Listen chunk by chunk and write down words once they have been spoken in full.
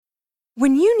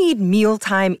When you need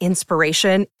mealtime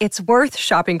inspiration, it's worth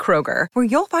shopping Kroger, where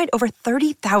you'll find over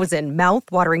 30,000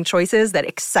 mouth-watering choices that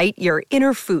excite your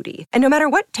inner foodie. And no matter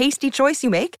what tasty choice you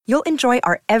make, you'll enjoy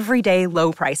our everyday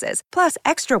low prices, plus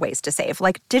extra ways to save,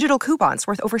 like digital coupons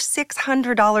worth over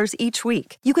 $600 each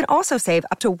week. You can also save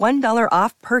up to $1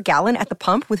 off per gallon at the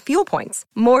pump with fuel points.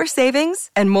 More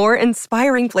savings and more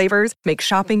inspiring flavors make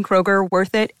shopping Kroger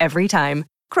worth it every time.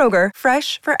 Kroger,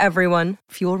 fresh for everyone.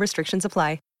 Fuel restrictions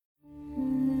apply.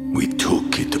 We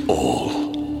took it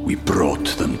all. We brought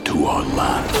them to our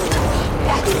land.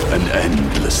 An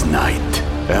endless night,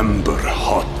 ember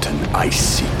hot and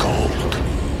icy cold.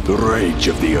 The rage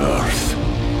of the earth.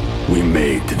 We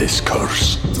made this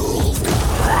curse.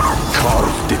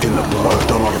 Carved it in the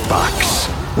blood on our backs.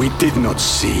 We did not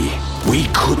see. We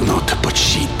could not, but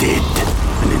she did.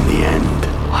 And in the end...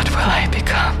 What will I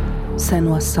become?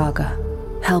 Senua's Saga.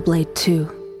 Hellblade 2.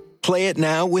 Play it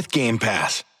now with Game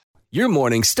Pass. Your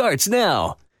morning starts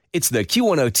now. It's the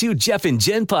Q102 Jeff and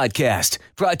Jen podcast,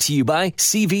 brought to you by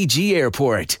CVG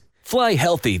Airport. Fly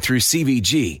healthy through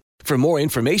CVG. For more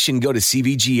information, go to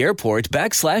CVG Airport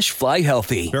 /fly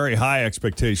healthy. Very high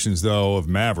expectations, though, of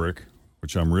Maverick,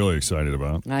 which I'm really excited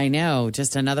about. I know.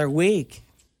 Just another week.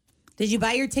 Did you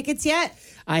buy your tickets yet?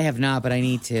 I have not, but I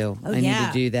need to. I need to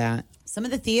do that. Some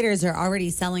of the theaters are already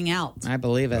selling out. I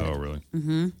believe it. Oh, really?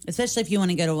 Mm-hmm. Especially if you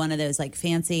want to go to one of those like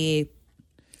fancy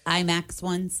IMAX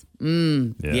ones.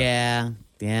 Yeah.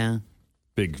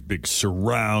 Big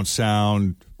surround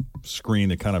sound screen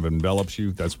that kind of envelops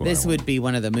you. That's what this would be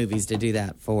one of the movies to do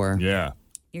that for. Yeah.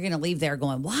 You're going to leave there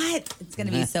going, what? It's going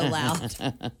to be so loud.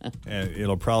 And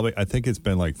it'll probably, I think it's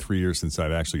been like 3 years since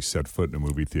I've actually set foot in a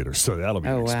movie theater. So that'll be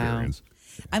an experience.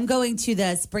 Wow. I'm going to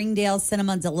the Springdale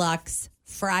Cinema Deluxe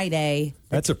Friday.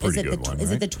 That's a pretty good one,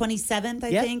 Is it the 27th, I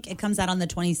think? It comes out on the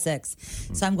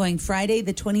 26th. So I'm going Friday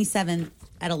the 27th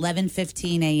at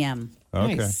 11:15 a.m.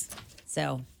 Okay. Nice.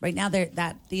 So right now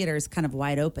that theater is kind of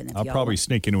wide open. I'll probably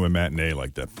sneak into a matinee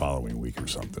like that following week or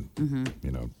something. Mm-hmm.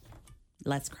 You know.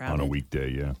 Less crowded. On a weekday,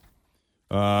 yeah.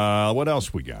 What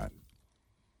else we got?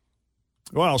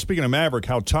 Well, speaking of Maverick,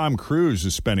 how Tom Cruise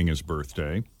is spending his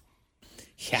birthday.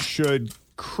 Yeah. Should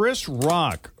Chris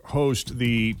Rock host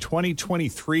the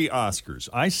 2023 Oscars?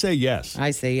 I say yes.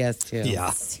 I say yes, too.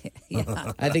 Yeah.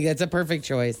 I think that's a perfect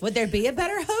choice. Would there be a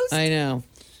better host? I know.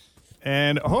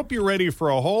 And I hope you're ready for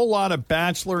a whole lot of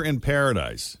Bachelor in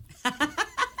Paradise. A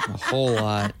whole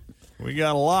lot. We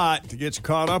got a lot to get you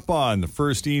caught up on. The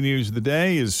first E-News of the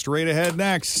day is straight ahead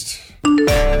next. My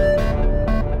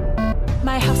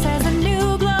house has a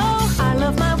new glow. I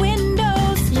love my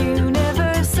windows.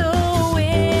 Universal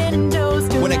Windows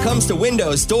Direct. When it comes to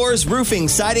windows, doors, roofing,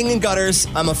 siding, and gutters,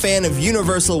 I'm a fan of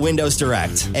Universal Windows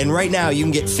Direct. And right now, you can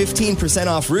get 15%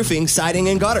 off roofing, siding,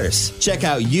 and gutters. Check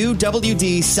out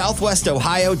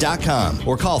uwdsouthwestohio.com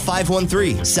or call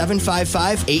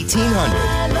 513-755-1800.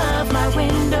 I love my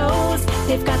windows.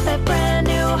 They've got that brand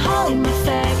new home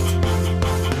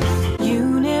effect.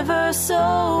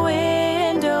 Universal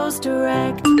Windows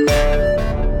Direct.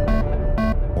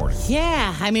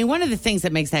 Yeah, I mean, one of the things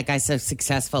that makes that guy so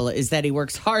successful is that he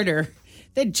works harder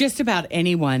than just about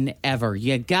anyone ever.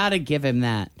 You got to give him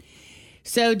that.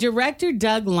 So director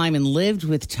Doug Liman lived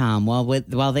with Tom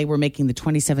while they were making the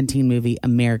 2017 movie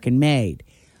American Made.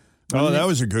 Oh, that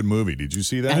was a good movie. Did you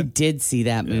see that? I did see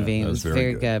that movie. Yeah, it was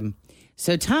very good.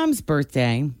 So Tom's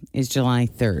birthday is July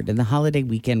 3rd, and the holiday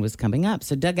weekend was coming up.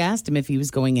 So Doug asked him if he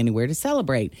was going anywhere to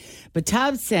celebrate. But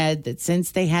Tom said that since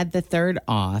they had the 3rd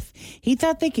off, he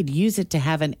thought they could use it to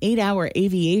have an 8-hour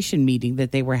aviation meeting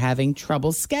that they were having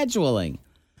trouble scheduling.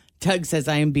 Doug says,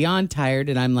 I am beyond tired,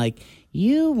 and I'm like,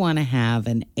 you want to have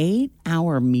an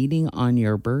 8-hour meeting on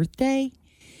your birthday?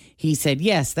 He said,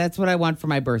 yes, that's what I want for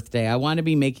my birthday. I want to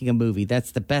be making a movie. That's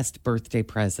the best birthday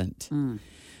present.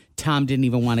 Tom didn't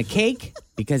even want a cake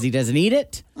because he doesn't eat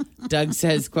it. Doug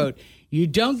says, quote, you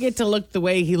don't get to look the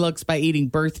way he looks by eating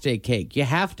birthday cake. You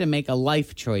have to make a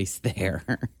life choice there,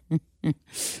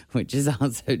 which is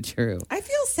also true. I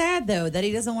feel sad, though, that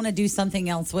he doesn't want to do something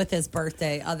else with his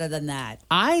birthday other than that.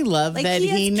 I love Like, that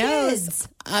he knows. kids.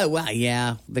 Well,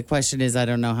 yeah. The question is, I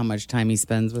don't know how much time he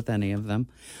spends with any of them.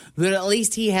 But at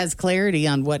least he has clarity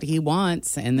on what he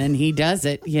wants, and then he does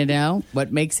it, you know, what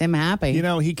makes him happy. You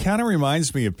know, he kind of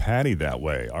reminds me of Patty that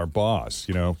way, our boss,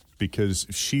 you know, because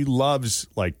she loves,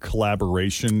 like,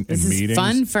 collaboration and this meetings. is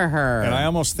fun for her. And I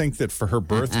almost think that for her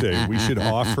birthday, we should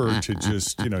offer to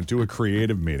just, you know, do a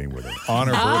creative meeting with her on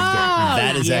her birthday.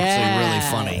 That is actually really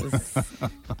funny.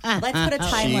 Let's put a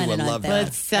time She limit would on love that. that.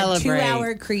 Let's celebrate. A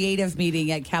 2-hour creative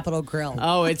meeting at Capitol Grill.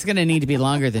 Oh, it's going to need to be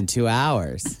longer than 2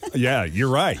 hours. Yeah, you're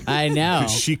right. I know.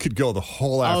 'Cause she could go the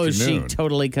whole Oh, afternoon. she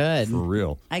totally could. For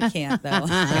real. I can't, though.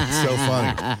 That's so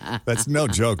funny. That's no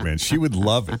joke, man. She would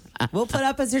love it. We'll put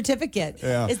up a certificate.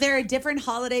 Yeah. Is there a different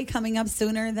holiday coming up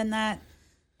sooner than that?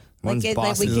 When's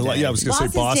Boss's we could- Day? Yeah, I was going to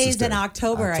say Boss's Day's Day. in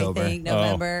October, October. I think.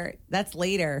 November. That's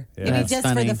later. Maybe That's just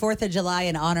funny. for the 4th of July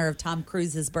in honor of Tom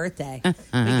Cruise's birthday. We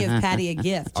give Patty a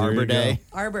gift. There you Arbor go. Day.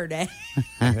 Arbor Day.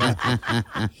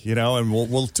 You know, and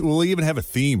we'll even have a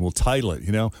theme. We'll title it,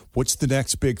 you know, what's the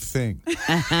next big thing?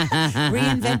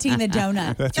 Reinventing the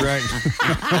donut. That's right.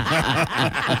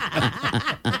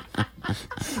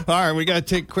 All right, we got to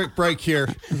take a quick break here.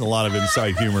 There's a lot of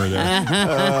inside humor there.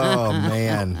 Oh,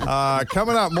 man.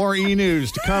 Coming up, more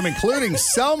E-News to come, including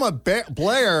Selma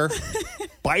Blair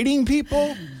biting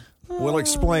people. We'll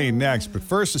explain next. But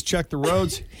first, let's check the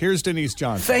roads. Here's Denise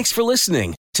Johnson. Thanks for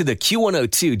listening to the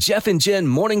Q102 Jeff and Jen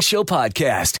Morning Show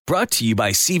podcast, brought to you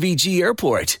by CVG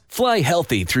Airport. Fly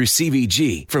healthy through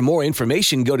CVG. For more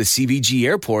information, go to CVG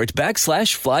Airport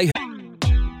 /fly.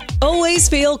 Always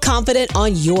feel confident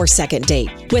on your second date.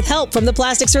 With help from the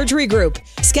Plastic Surgery Group.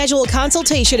 Schedule a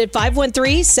consultation at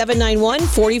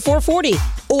 513-791-4440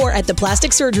 or at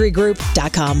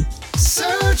theplasticsurgerygroup.com.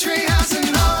 Surgery has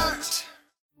an art.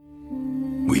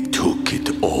 We took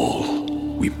it all.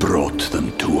 We brought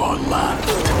them to our land.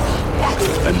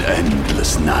 An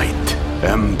endless night,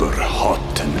 ember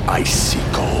hot and icy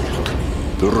cold.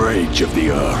 The rage of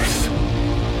the earth.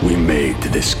 We made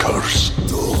this curse.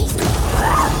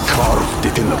 Carved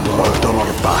it in the blood on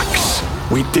our backs.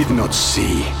 We did not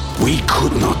see. We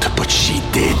could not, but she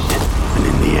did. And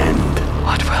in the end,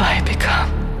 What will I become?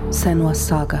 Senwa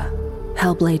Saga.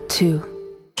 Hellblade 2.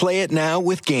 Play it now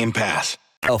with Game Pass.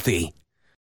 Healthy